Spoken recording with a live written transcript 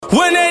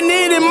when they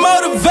needed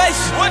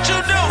motivation. What you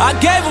do? I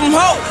gave them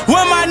hope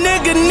when my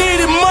nigga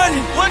needed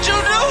money. What you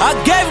do? I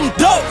gave them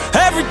dope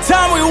every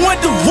time we went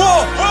to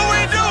war. What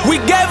we do?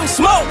 We gave them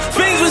smoke,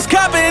 things was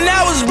copping and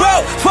I was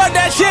broke. Fuck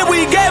that shit,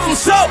 we gave them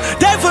soap,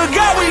 they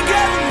forgot we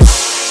gave them.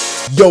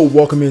 Yo,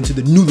 welcome into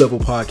the New Level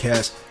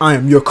Podcast. I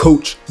am your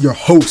coach, your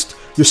host,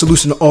 your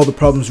solution to all the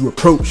problems you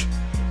approach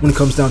when it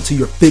comes down to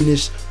your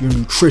fitness, your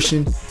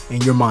nutrition,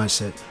 and your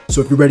mindset. So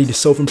if you're ready to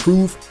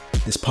self-improve,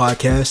 this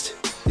podcast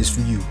is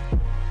for you.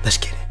 Let's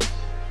get it.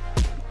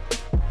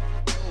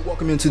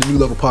 Welcome into the New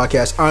Level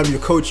Podcast. I'm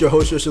your coach, your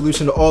host, your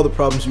solution to all the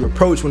problems you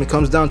approach when it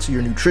comes down to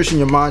your nutrition,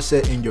 your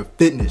mindset, and your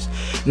fitness.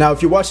 Now,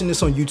 if you're watching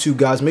this on YouTube,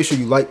 guys, make sure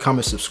you like,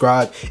 comment,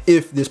 subscribe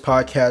if this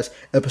podcast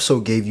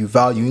episode gave you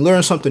value and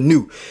learn something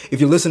new.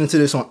 If you're listening to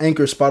this on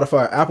Anchor,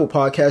 Spotify, or Apple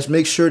Podcasts,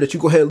 make sure that you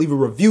go ahead and leave a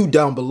review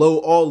down below.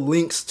 All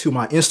links to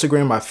my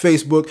Instagram, my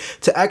Facebook,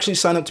 to actually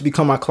sign up to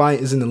become my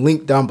client is in the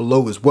link down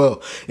below as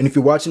well. And if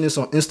you're watching this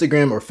on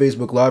Instagram or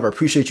Facebook Live, I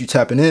appreciate you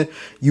tapping in.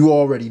 You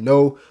already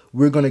know.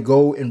 We're going to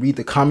go and read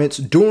the comments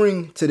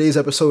during today's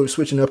episode,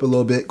 switching up a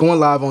little bit, going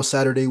live on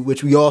Saturday,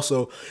 which we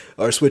also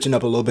are switching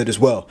up a little bit as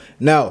well.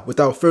 Now,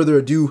 without further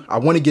ado, I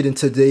want to get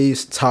into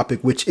today's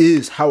topic, which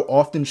is how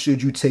often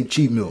should you take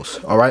cheat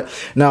meals? All right.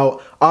 Now,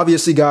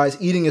 obviously, guys,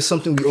 eating is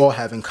something we all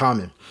have in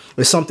common.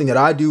 It's something that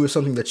I do. It's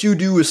something that you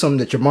do. It's something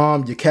that your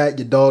mom, your cat,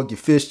 your dog, your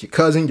fish, your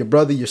cousin, your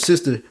brother, your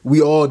sister, we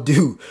all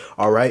do.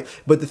 All right.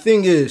 But the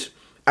thing is,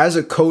 as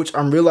a coach,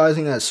 I'm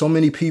realizing that so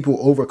many people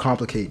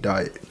overcomplicate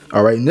diet.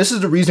 All right. And this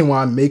is the reason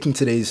why I'm making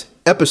today's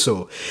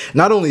episode.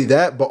 Not only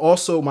that, but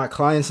also my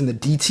clients in the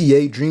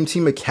DTA Dream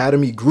Team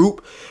Academy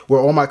group,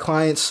 where all my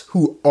clients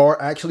who are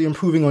actually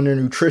improving on their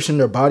nutrition,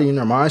 their body, and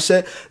their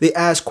mindset, they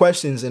ask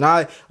questions. And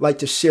I like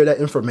to share that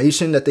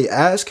information that they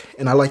ask,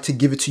 and I like to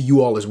give it to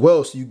you all as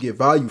well so you get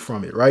value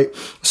from it, right?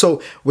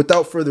 So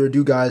without further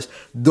ado, guys,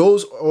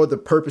 those are the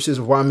purposes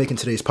of why I'm making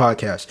today's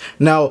podcast.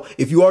 Now,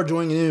 if you are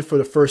joining in for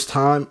the first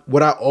time,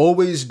 what I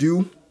always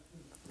do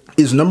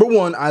is, number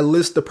one, I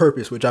list the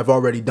purpose, which I've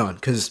already done,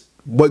 because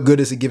what good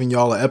is it giving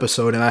y'all an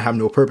episode and I have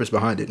no purpose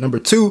behind it? Number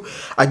two,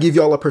 I give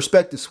y'all a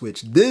perspective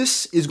switch.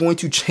 This is going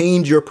to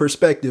change your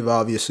perspective,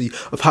 obviously,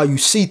 of how you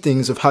see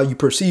things, of how you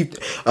perceive,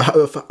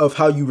 of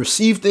how you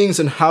receive things,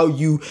 and how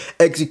you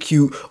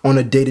execute on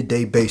a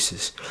day-to-day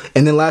basis.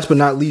 And then last but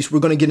not least, we're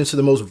going to get into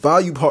the most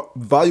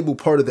valuable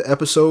part of the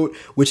episode,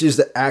 which is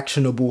the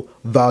actionable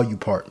value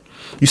part.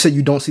 You said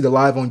you don't see the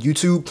live on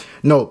YouTube?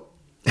 No.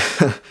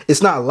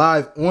 It's not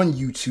live on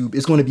YouTube.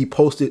 It's going to be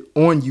posted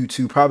on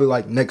YouTube probably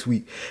like next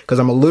week, because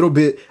I'm a little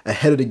bit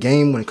ahead of the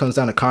game when it comes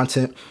down to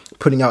content,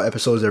 putting out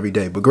episodes every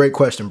day. But great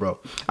question, bro.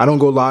 I don't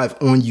go live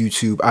on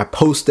YouTube. I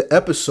post the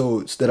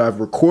episodes that I've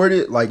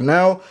recorded. Like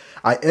now,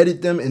 I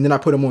edit them and then I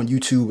put them on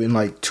YouTube in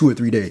like 2 or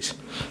 3 days.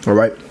 All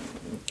right.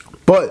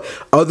 But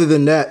other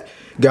than that,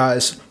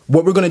 guys,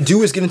 what we're going to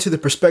do is get into the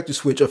perspective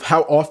switch of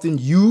how often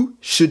you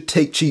should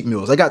take cheat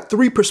meals. I got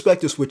 3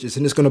 perspective switches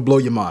and it's going to blow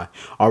your mind.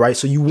 All right.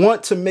 So you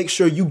want to make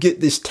sure you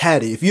get this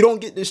tatted. If you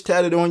don't get this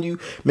tatted on you,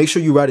 make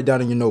sure you write it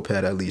down in your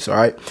notepad at least. All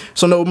right.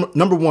 So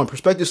number one,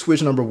 perspective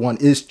switch number 1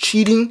 is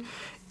cheating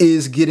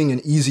is getting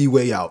an easy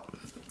way out.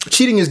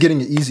 Cheating is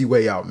getting an easy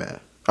way out, man.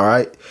 All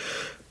right.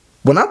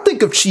 When I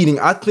think of cheating,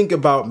 I think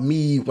about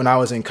me when I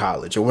was in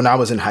college or when I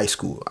was in high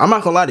school. I'm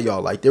not gonna lie to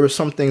y'all. Like, there were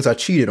some things I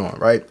cheated on,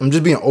 right? I'm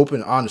just being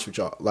open and honest with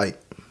y'all. Like,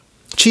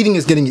 cheating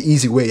is getting an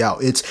easy way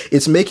out.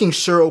 It's making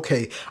sure,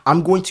 okay,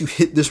 I'm going to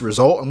hit this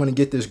result. I'm going to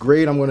get this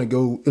grade. I'm going to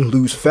go and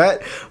lose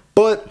fat,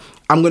 but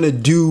I'm going to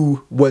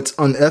do what's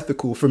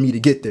unethical for me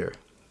to get there.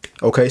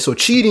 Okay, so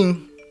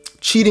cheating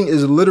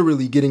is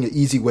literally getting an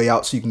easy way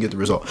out so you can get the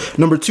result.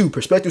 Number 2,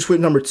 perspective switch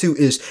number 2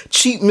 is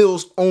cheat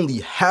meals only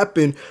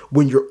happen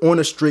when you're on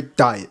a strict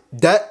diet.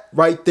 That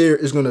right there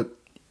is going to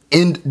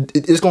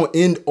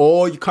end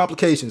all your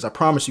complications. I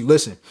promise you.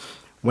 Listen,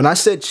 when I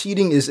said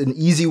cheating is an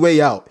easy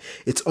way out,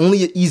 it's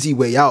only an easy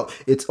way out.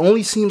 It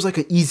only seems like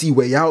an easy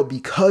way out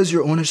because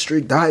you're on a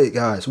strict diet,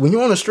 guys. When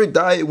you're on a strict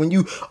diet, I'm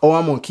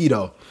on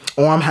keto,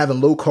 or I'm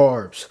having low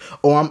carbs,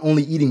 or I'm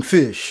only eating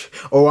fish,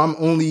 or I'm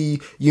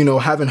only,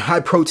 having high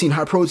protein.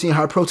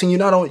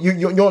 You're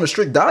on a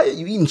strict diet.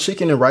 You're eating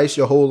chicken and rice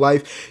your whole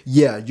life.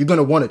 Yeah, you're going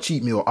to want a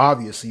cheat meal,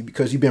 obviously,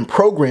 because you've been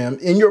programmed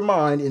in your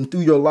mind and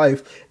through your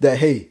life that,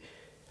 hey,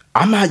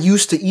 I'm not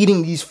used to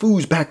eating these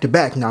foods back to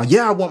back. Now,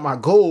 yeah, I want my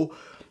goal.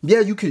 Yeah,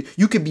 you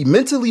could be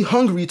mentally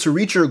hungry to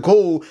reach your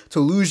goal, to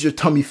lose your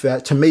tummy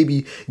fat, to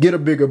maybe get a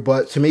bigger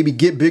butt, to maybe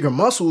get bigger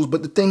muscles.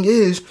 But the thing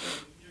is,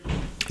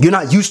 you're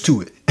not used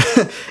to it.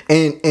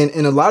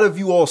 and a lot of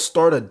you all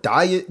start a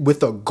diet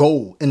with a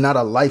goal and not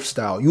a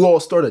lifestyle. You all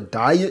start a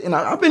diet, and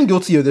I've been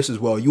guilty of this as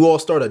well. You all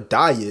start a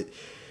diet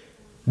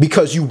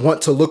because you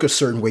want to look a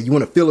certain way. You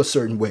want to feel a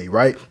certain way,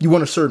 right? You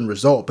want a certain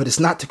result, but it's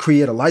not to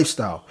create a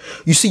lifestyle.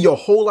 You see, your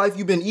whole life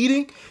you've been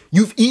eating,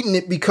 you've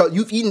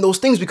eaten those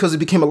things because it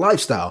became a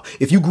lifestyle.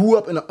 If you grew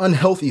up in an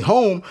unhealthy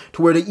home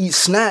to where they eat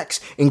snacks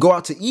and go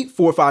out to eat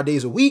 4 or 5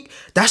 days a week,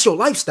 that's your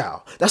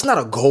lifestyle. That's not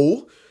a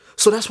goal.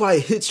 So that's why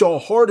it hits y'all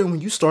harder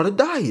when you start a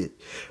diet.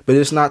 But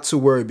it's not to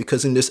worry,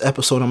 because in this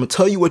episode, I'm going to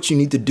tell you what you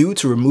need to do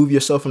to remove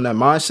yourself from that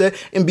mindset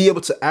and be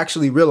able to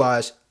actually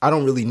realize, I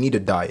don't really need a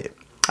diet.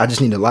 I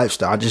just need a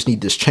lifestyle. I just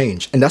need this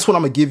change. And that's what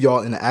I'm going to give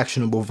y'all in the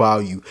actionable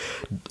value.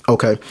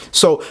 Okay.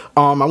 So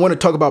I want to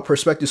talk about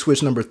perspective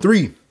switch number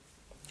 3,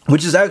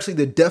 which is actually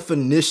the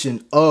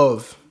definition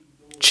of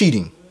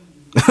cheating.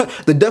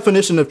 The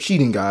definition of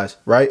cheating, guys,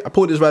 right? I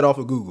pulled this right off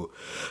of Google.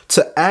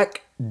 To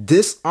act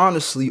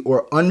dishonestly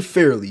or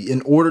unfairly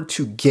in order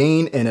to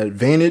gain an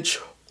advantage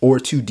or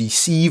to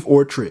deceive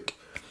or trick.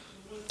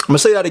 I'm going to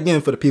say that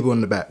again for the people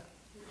in the back.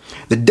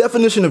 The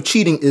definition of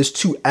cheating is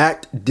to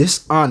act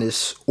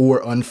dishonest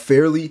or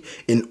unfairly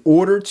in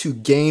order to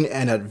gain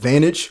an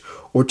advantage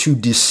or to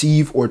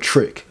deceive or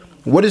trick.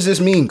 What does this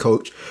mean,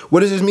 Coach?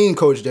 What does this mean,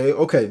 Coach Jay?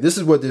 Okay, this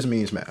is what this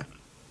means, man.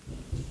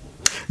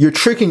 You're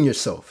tricking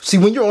yourself. See,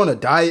 when you're on a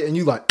diet and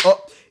you like,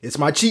 oh, it's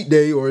my cheat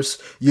day, or it's,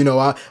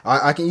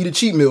 I can eat a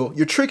cheat meal.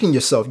 You're tricking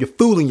yourself. You're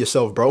fooling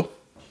yourself, bro.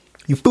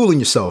 You're fooling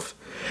yourself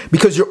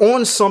because you're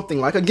on something.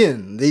 Like,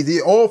 again,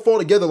 they all fall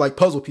together like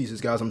puzzle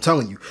pieces, guys. I'm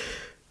telling you.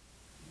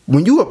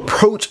 When you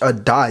approach a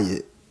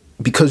diet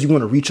because you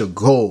want to reach a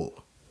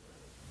goal,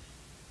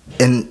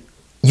 and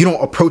you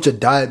don't approach a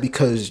diet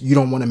because you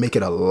don't want to make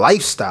it a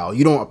lifestyle,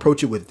 you don't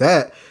approach it with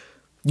that,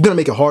 you're going to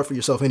make it hard for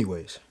yourself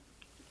anyways.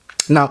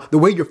 Now, the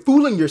way you're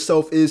fooling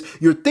yourself is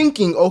you're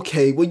thinking,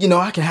 okay, well,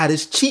 I can have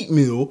this cheat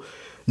meal,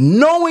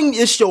 knowing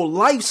it's your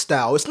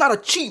lifestyle. It's not a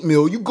cheat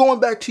meal. You're going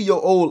back to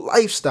your old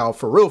lifestyle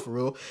for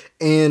real,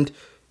 and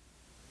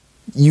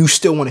you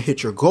still want to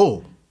hit your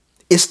goal.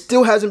 It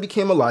still hasn't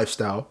become a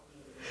lifestyle.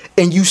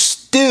 And you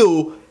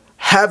still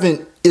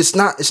haven't, it's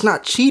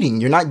not cheating.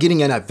 You're not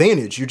getting an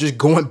advantage. You're just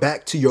going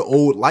back to your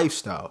old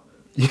lifestyle.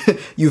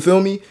 You feel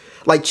me?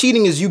 Like,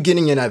 cheating is you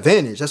getting an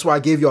advantage. That's why I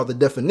gave y'all the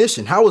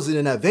definition. How is it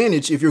an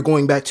advantage if you're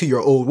going back to your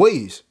old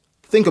ways?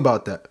 Think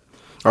about that.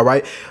 All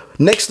right.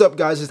 Next up,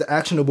 guys, is the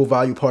actionable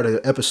value part of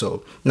the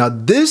episode. Now,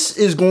 this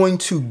is going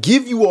to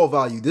give you all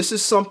value. This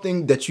is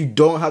something that you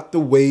don't have to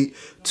wait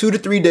 2 to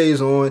 3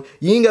 days on.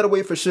 You ain't got to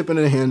wait for shipping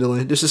and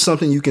handling. This is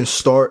something you can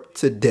start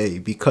today,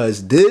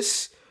 because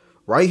this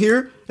right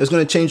here is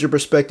going to change your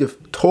perspective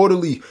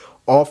totally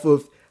off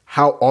of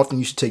how often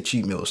you should take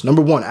cheat meals.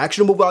 Number 1,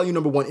 actionable value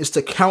number 1 is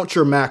to count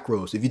your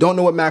macros. If you don't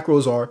know what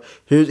macros are,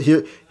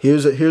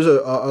 here's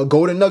a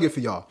golden nugget for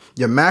y'all.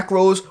 Your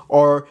macros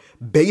are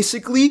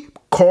basically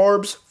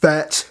carbs,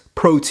 fats,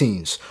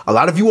 proteins. A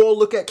lot of you all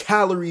look at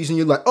calories and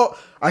you're like, oh,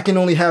 I can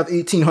only have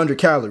 1,800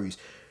 calories.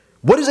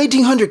 What is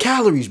 1,800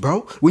 calories,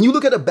 bro? When you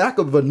look at the back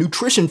of a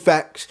nutrition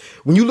facts,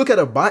 when you look at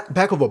a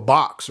back of a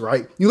box,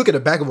 right? You look at the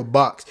back of a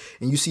box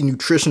and you see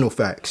nutritional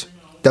facts,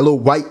 that little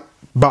white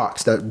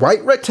box, that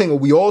white rectangle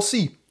we all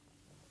see.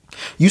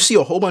 You see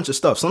a whole bunch of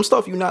stuff. Some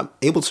stuff you're not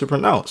able to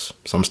pronounce.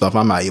 Some stuff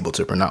I'm not able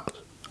to pronounce.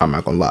 I'm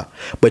not gonna lie.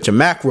 But your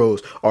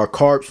macros are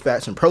carbs,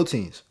 fats, and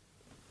proteins.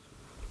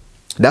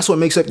 That's what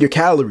makes up your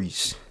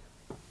calories.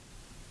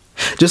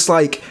 Just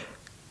like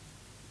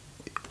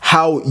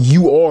how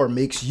you are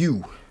makes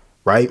you,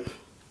 right?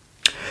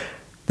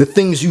 The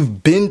things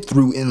you've been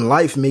through in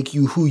life make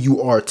you who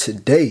you are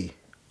today.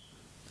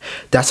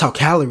 That's how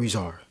calories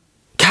are.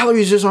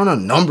 Calories just aren't a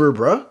number,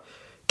 bruh.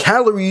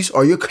 Calories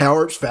are your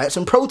carbs, fats,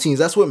 and proteins.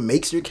 That's what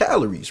makes your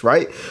calories,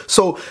 right?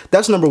 So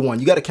that's number 1.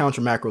 You got to count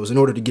your macros in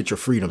order to get your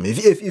freedom.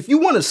 If you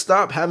want to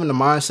stop having the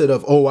mindset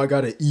of, oh, I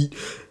got to eat,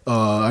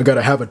 I got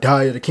to have a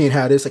diet, I can't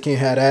have this, I can't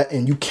have that,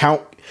 and you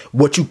count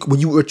what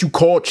you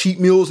call cheat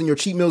meals, and your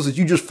cheat meals is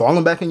you just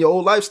falling back in your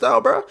old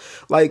lifestyle, bro.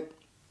 Like,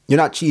 you're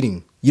not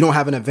cheating. You don't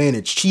have an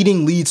advantage.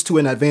 Cheating leads to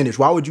an advantage.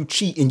 Why would you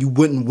cheat and you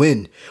wouldn't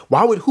win?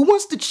 Who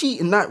wants to cheat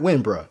and not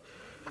win, bro?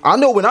 I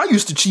know when I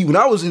used to cheat when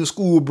I was in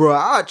school, bro,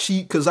 I'd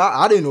cheat because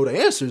I didn't know the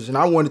answers and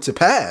I wanted to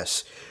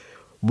pass.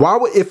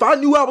 If I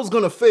knew I was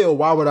going to fail,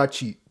 why would I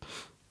cheat?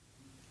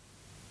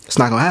 It's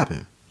not going to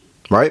happen,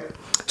 right?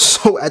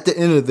 So at the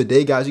end of the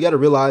day, guys, you got to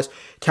realize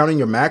counting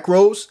your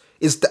macros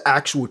is the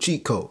actual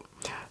cheat code.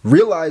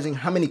 Realizing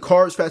how many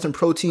carbs, fats, and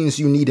proteins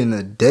you need in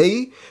a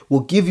day will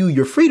give you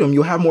your freedom.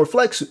 You'll have more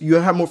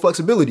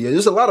flexibility.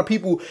 There's a lot of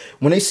people,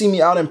 when they see me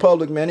out in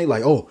public, man, they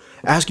like, oh,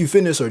 Ask You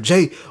Fitness or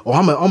Jay, oh,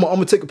 I'm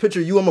gonna take a picture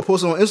of you, I'm gonna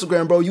post it on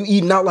Instagram, bro. You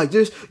eating out like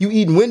this? You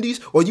eating Wendy's?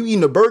 Or you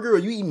eating a burger? Or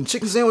you eating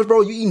chicken sandwich,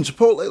 bro? You eating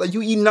Chipotle? Like,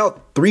 you eating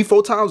out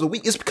 3-4 times a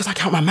week? It's because I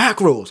count my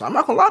macros. I'm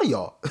not gonna lie to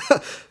y'all.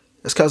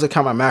 That's because I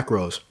count my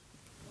macros.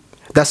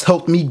 That's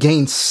helped me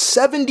gain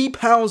 70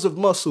 pounds of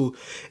muscle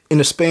in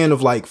a span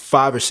of like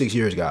 5 or 6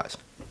 years, guys.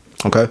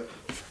 Okay.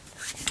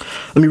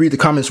 Let me read the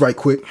comments right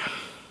quick.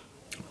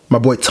 My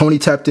boy Tony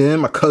tapped in.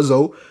 My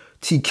cousin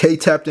TK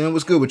tapped in.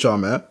 What's good with y'all,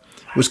 man?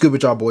 What's good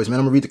with y'all, boys, man?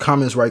 I'm gonna read the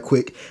comments right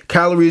quick.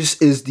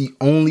 Calories is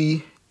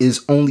only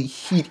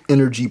heat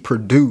energy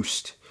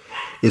produced.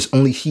 It's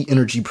only heat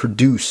energy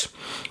produced.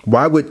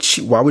 Why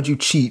would you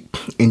cheat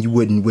and you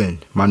wouldn't win?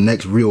 My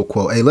next real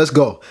quote. Hey, let's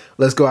go.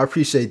 I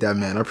appreciate that,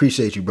 man. I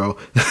appreciate you, bro.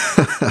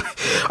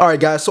 All right,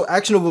 guys. So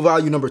actionable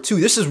value number 2.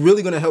 This is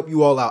really going to help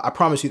you all out. I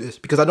promise you this,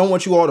 because I don't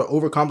want you all to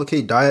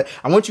overcomplicate diet.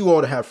 I want you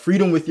all to have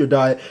freedom with your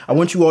diet. I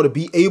want you all to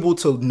be able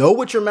to know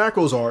what your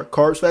macros are,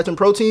 carbs, fats, and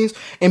proteins,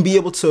 and be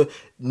able to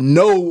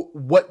know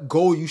what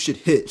goal you should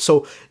hit.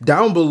 So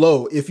down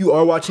below, if you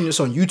are watching this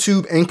on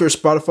YouTube, Anchor,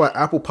 Spotify,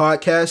 Apple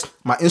Podcast,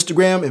 my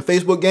Instagram and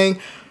Facebook gang,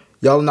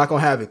 y'all are not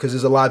going to have it because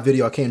it's a live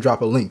video. I can't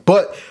drop a link.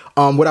 But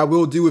what I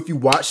will do, if you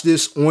watch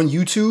this on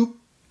YouTube,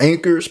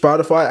 Anchor,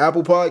 Spotify,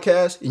 Apple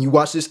Podcast, and you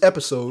watch this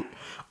episode,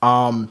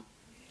 the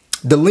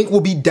link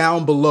will be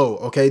down below,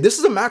 okay? This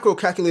is a macro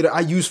calculator I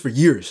use for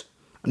years.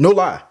 No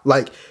lie.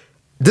 Like,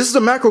 this is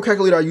a macro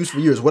calculator I use for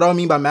years. What I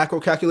mean by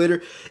macro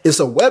calculator, it's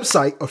a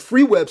website, a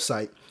free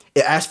website.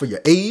 It asks for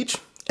your age.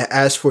 It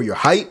asks for your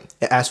height.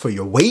 It asks for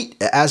your weight.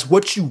 It asks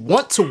what you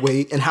want to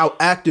weigh and how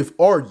active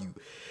are you,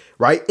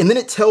 right? And then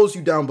it tells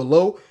you down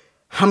below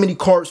how many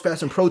carbs,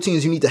 fats, and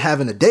proteins you need to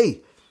have in a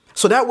day.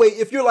 So that way,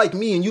 if you're like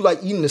me and you like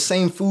eating the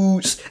same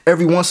foods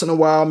every once in a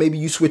while, maybe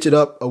you switch it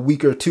up a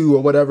week or two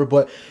or whatever,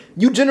 but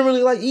you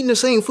generally like eating the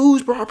same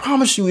foods, bro, I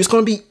promise you, it's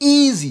going to be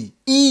easy.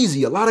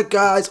 A lot of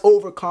guys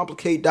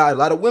overcomplicate diet. A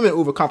lot of women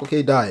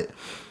overcomplicate diet.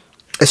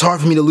 It's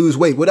hard for me to lose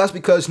weight. Well, that's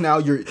because now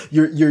you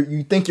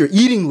think you're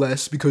eating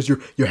less because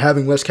you're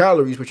having less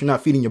calories, but you're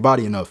not feeding your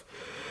body enough.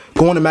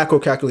 Go on the macro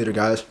calculator,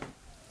 guys.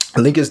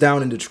 The link is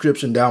down in the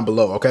description down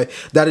below, okay?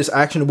 That is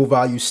actionable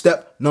value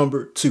step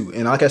number 2.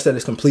 And like I said,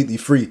 it's completely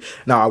free.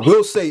 Now, I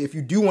will say, if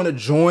you do want to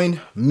join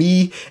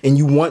me and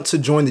you want to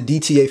join the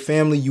DTA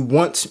family, you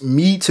want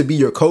me to be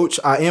your coach,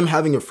 I am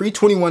having a free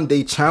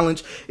 21-day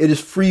challenge. It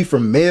is free for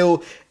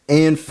male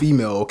and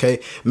female, okay?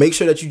 Make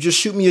sure that you just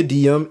shoot me a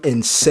DM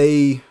and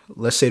say,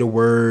 let's say the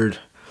word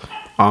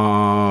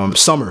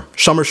Summer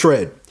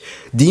Shred.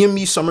 DM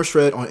me Summer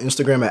Shred on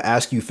Instagram at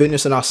Ask You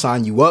Fitness, and I'll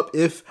sign you up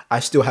if I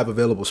still have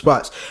available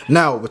spots.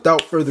 Now,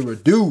 without further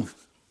ado,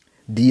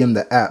 DM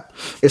the app.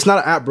 It's not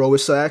an app, bro.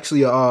 It's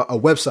actually a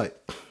website.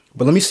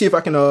 But let me see if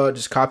I can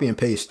just copy and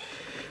paste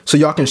so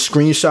y'all can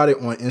screenshot it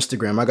on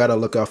Instagram. I gotta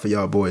look out for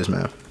y'all boys,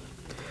 man.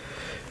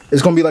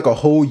 It's gonna be like a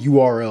whole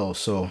URL,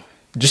 so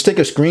just take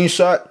a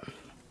screenshot.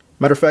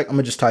 Matter of fact, I'm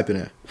gonna just type it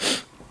in.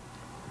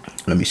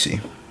 Let me see.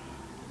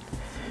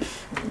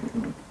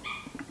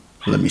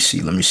 Let me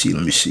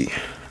see.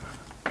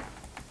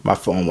 My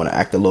phone want to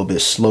act a little bit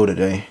slow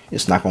today.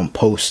 It's not going to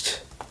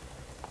post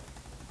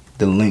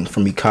the link for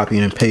me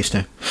copying and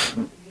pasting.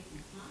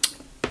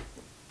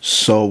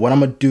 So what I'm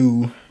going to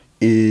do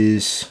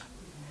is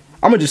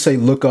I'm going to just say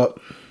look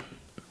up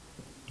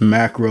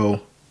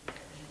macro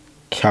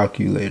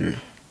calculator.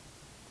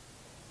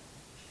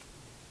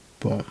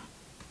 Boom.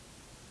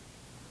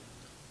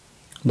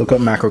 Look up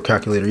macro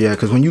calculator. Yeah,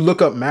 because when you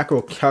look up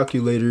macro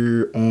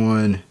calculator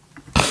on,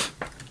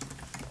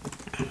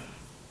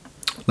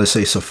 let's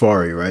say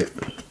Safari, right?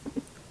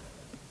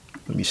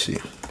 Let me see.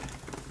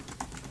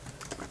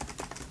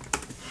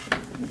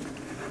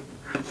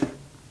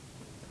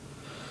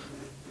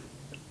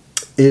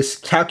 It's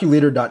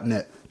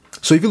calculator.net.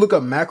 So if you look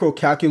up macro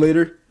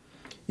calculator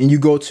and you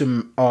go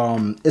to,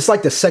 it's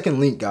like the second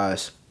link,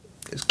 guys.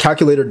 It's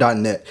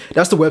calculator.net.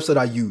 That's the website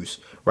I use,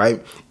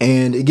 right?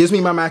 And it gives me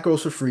my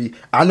macros for free.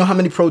 I know how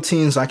many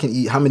proteins I can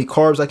eat, how many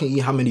carbs I can eat,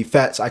 how many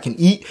fats I can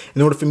eat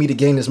in order for me to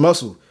gain this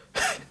muscle.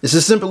 It's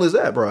as simple as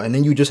that, bro. And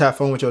then you just have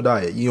fun with your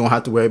diet. You don't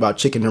have to worry about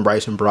chicken and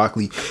rice and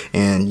broccoli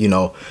and, you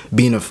know,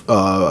 being a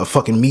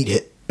fucking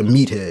meathead.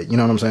 You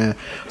know what I'm saying?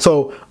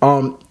 So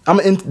I'm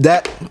gonna end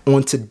that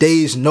on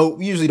today's note.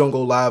 We usually don't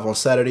go live on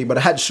Saturday, but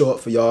I had to show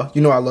up for y'all.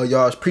 You know I love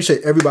y'all.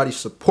 Appreciate everybody's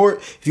support.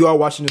 If you are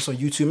watching this on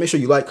YouTube, make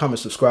sure you like, comment,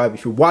 subscribe.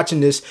 If you're watching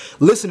this,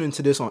 listening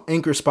to this on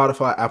Anchor,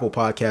 Spotify, Apple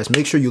Podcasts,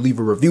 make sure you leave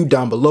a review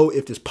down below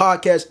if this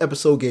podcast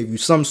episode gave you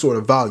some sort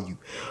of value.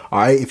 All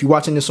right. If you're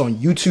watching this on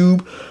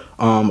YouTube,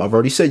 I've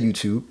already said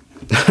YouTube.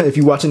 If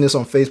you're watching this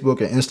on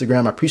Facebook or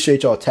Instagram, I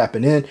appreciate y'all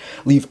tapping in.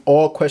 Leave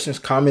all questions,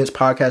 comments,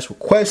 podcast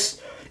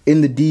requests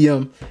in the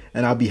DM,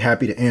 and I'll be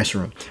happy to answer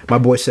them. My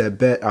boy said,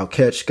 bet, I'll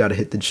catch. Gotta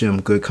hit the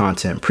gym. Good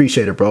content.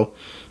 Appreciate it, bro.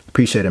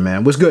 Appreciate it,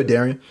 man. What's good,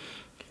 Darian?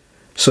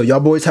 So y'all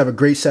boys have a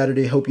great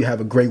Saturday. Hope you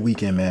have a great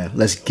weekend, man.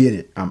 Let's get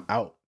it. I'm out.